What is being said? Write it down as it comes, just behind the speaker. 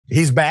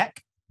He's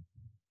back,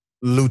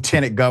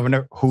 lieutenant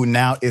governor, who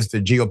now is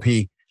the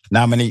GOP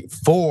nominee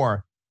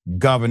for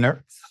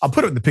governor. I'll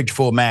put up the picture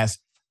full mass.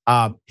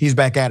 He's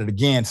back at it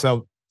again.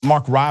 So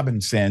Mark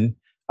Robinson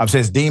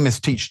says demons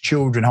teach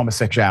children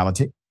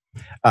homosexuality.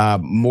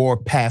 More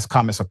past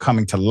comments are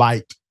coming to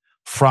light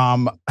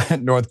from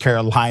North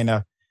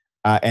Carolina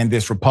and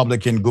this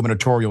Republican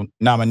gubernatorial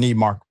nominee,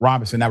 Mark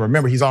Robinson. Now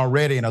remember, he's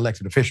already an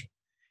elected official.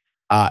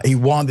 He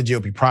won the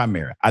GOP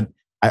primary.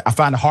 I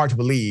find it hard to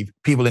believe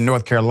people in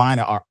North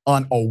Carolina are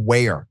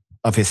unaware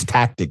of his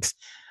tactics.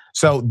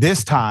 So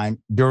this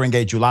time, during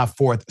a July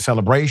 4th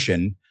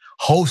celebration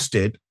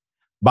hosted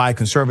by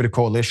Conservative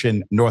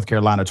Coalition North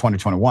Carolina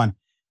 2021,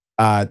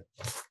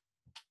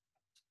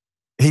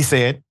 he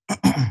said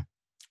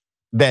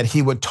that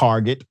he would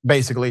target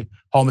basically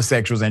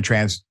homosexuals and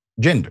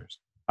transgenders,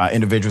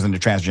 individuals in the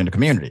transgender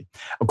community.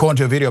 According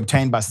to a video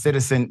obtained by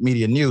Citizen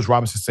Media News,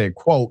 Robinson said,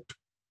 quote,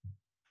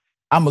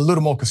 "I'm a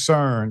little more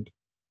concerned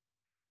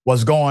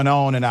what's going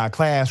on in our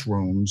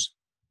classrooms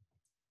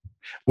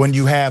when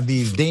you have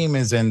these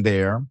demons in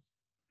there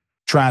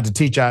trying to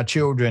teach our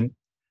children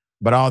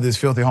about all this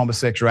filthy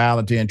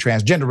homosexuality and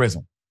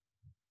transgenderism,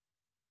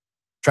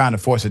 trying to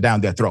force it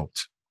down their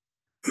throats."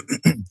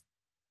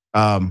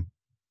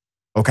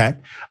 Okay.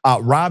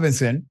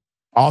 Robinson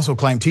also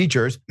claimed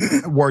teachers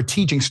were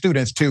teaching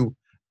students to,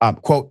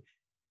 quote,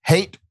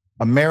 hate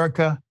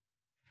America,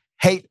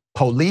 hate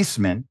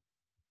policemen,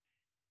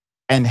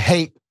 and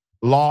hate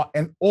law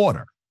and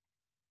order,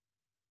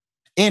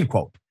 end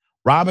quote.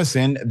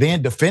 Robinson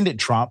then defended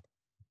Trump.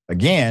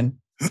 Again,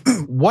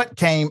 what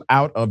came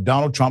out of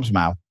Donald Trump's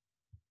mouth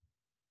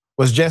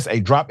was just a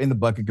drop in the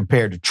bucket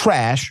compared to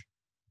trash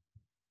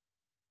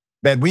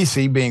that we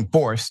see being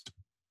forced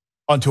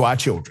onto our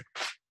children.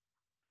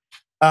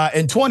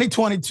 In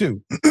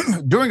 2022,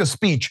 during a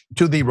speech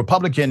to the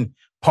Republican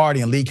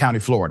Party in Lee County,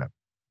 Florida,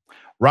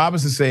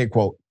 Robinson said,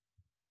 quote,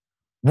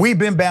 "We've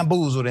been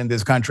bamboozled in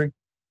this country.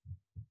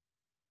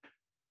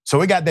 So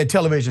we got that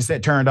television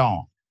set turned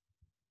on.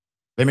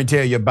 Let me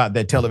tell you about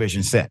that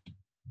television set.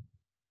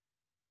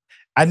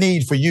 I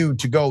need for you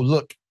to go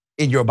look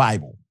in your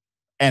Bible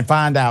and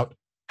find out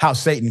how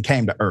Satan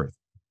came to earth.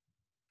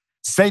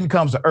 Satan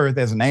comes to earth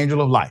as an angel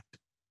of light.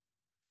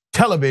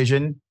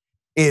 Television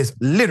is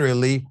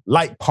literally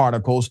light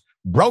particles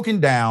broken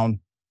down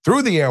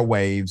through the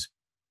airwaves,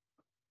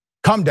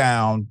 come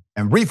down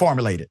and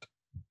reformulated.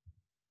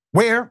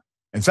 Where?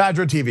 Inside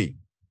your TV.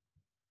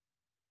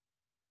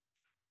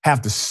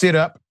 Have to sit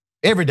up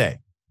every day.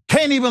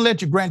 Can't even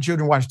let your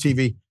grandchildren watch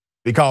TV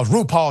because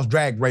RuPaul's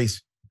Drag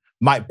Race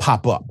might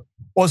pop up.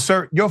 Or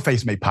sir, your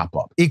face may pop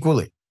up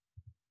equally,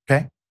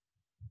 okay?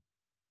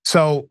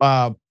 So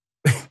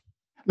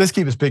let's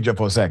keep this picture up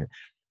for a second.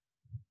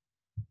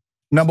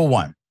 Number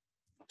one,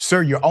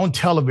 sir, you're on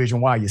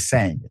television while you're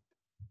saying it.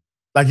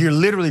 Like you're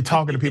literally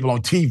talking to people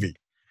on TV,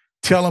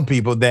 telling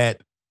people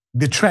that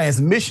the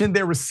transmission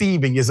they're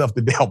receiving is of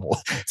the devil.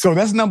 So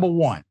that's number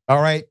one,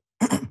 all right?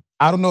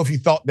 I don't know if you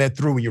thought that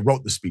through when you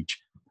wrote the speech.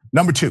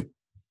 Number two,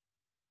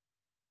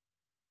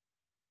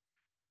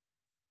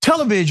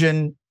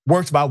 television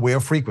works by way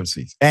of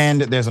frequencies.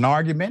 And there's an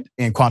argument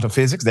in quantum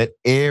physics that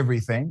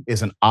everything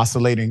is an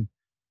oscillating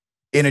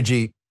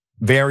energy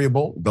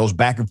variable, goes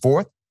back and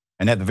forth.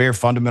 And at the very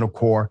fundamental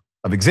core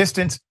of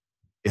existence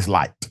is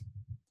light,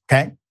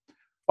 okay?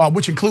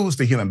 Which includes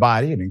the human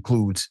body. It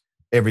includes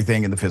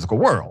everything in the physical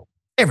world,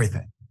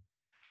 everything.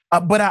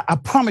 But I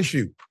promise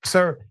you,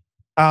 sir,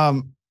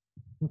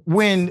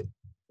 when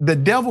the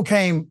devil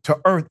came to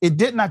earth, it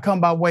did not come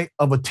by way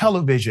of a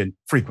television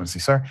frequency,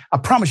 sir. I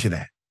promise you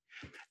that.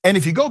 And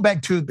if you go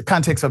back to the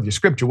context of your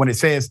scripture, when it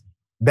says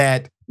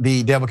that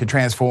the devil can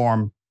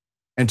transform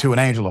into an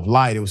angel of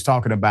light, it was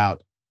talking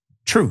about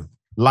truth.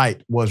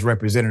 Light was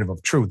representative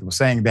of truth. It was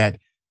saying that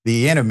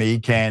the enemy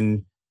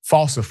can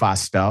falsify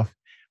stuff,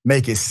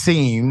 make it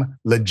seem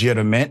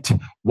legitimate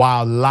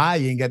while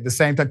lying at the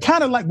same time.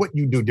 Kind of like what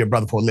you do, dear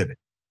brother, for a living.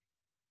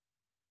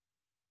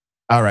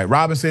 All right,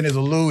 Robinson is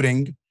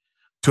alluding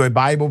to a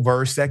Bible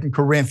verse, 2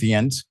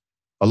 Corinthians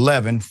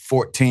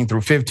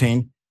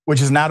 11:14-15,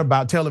 which is not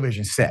about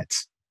television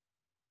sets.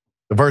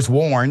 The verse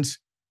warns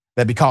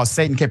that because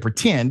Satan can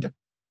pretend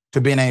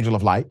to be an angel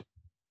of light,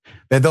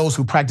 that those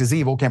who practice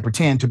evil can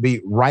pretend to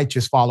be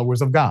righteous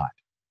followers of God.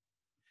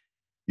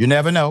 You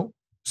never know.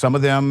 Some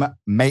of them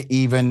may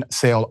even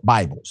sell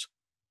Bibles.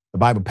 The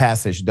Bible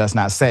passage does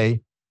not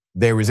say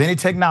there is any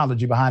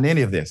technology behind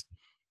any of this.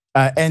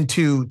 And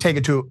to take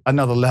it to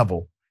another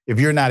level,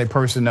 if you're not a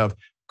person of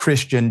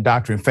Christian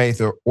doctrine,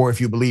 faith, or if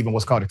you believe in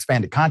what's called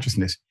expanded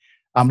consciousness,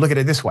 look at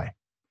it this way.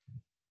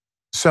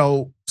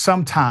 So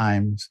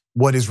sometimes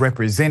what is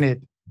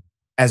represented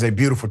as a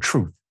beautiful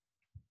truth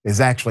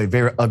is actually a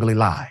very ugly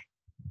lie,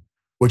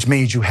 which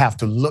means you have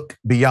to look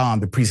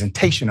beyond the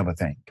presentation of a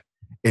thing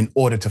in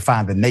order to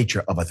find the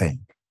nature of a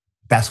thing.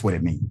 That's what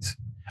it means.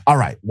 All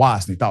right,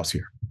 Wosny, thoughts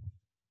here?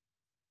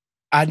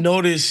 I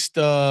noticed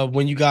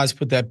when you guys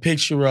put that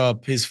picture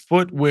up, his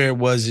footwear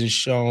wasn't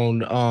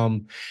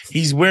shown.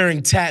 He's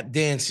wearing tap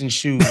dancing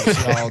shoes,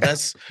 y'all.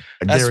 That's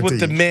what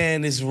the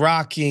man is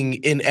rocking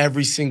in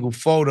every single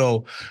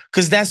photo,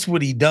 because that's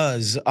what he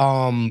does.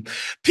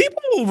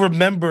 People will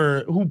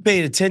remember, who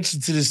paid attention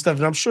to this stuff,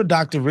 and I'm sure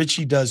Dr.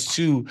 Richey does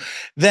too,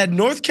 that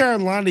North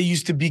Carolina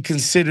used to be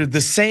considered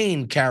the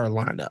sane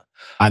Carolina.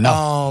 I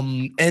know.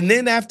 And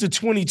then after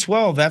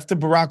 2012, after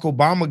Barack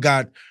Obama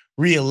got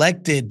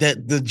reelected,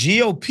 that the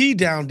GOP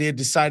down there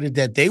decided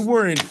that they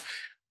weren't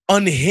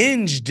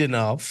unhinged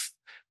enough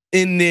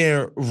in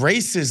their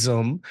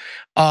racism.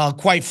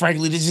 Quite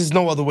frankly, there's just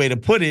no other way to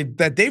put it,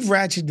 that they've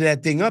ratcheted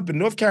that thing up. In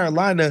North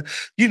Carolina,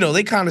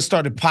 they kind of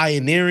started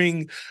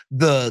pioneering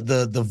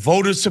the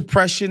voter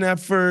suppression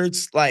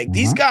efforts. Like,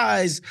 these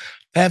guys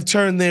have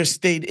turned their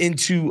state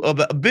into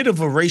a bit of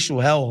a racial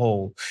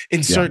hellhole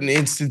in certain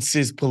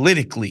instances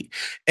politically.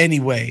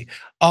 Anyway,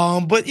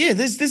 but yeah,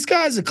 this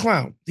guy's a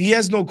clown. He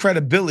has no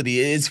credibility.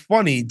 It's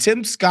funny,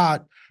 Tim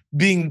Scott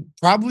being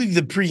probably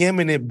the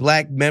preeminent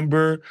black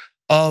member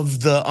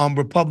of the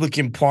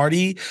Republican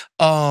Party,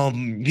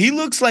 he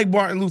looks like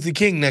Martin Luther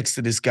King next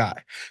to this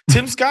guy.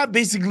 Tim Scott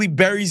basically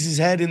buries his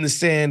head in the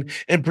sand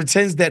and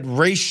pretends that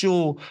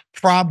racial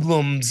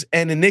problems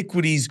and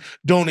iniquities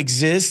don't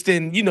exist,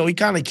 and he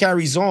kind of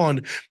carries on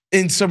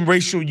in some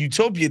racial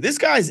utopia. This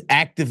guy's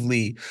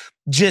actively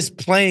just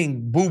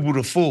playing Boo Boo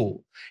the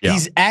Fool. Yeah.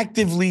 He's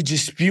actively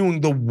just spewing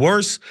the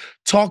worst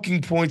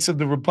talking points of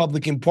the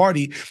Republican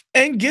Party.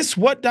 And guess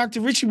what,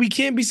 Dr. Richey? We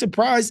can't be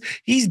surprised.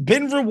 He's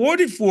been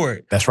rewarded for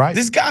it. That's right.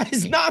 This guy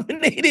is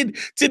nominated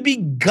to be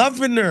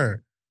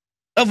governor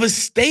of a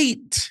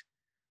state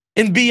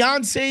in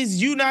Beyonce's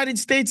United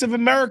States of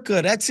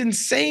America. That's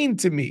insane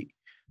to me.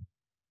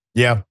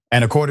 Yeah,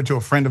 and according to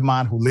a friend of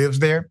mine who lives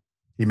there,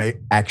 he may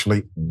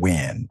actually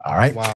win, all right? Wow.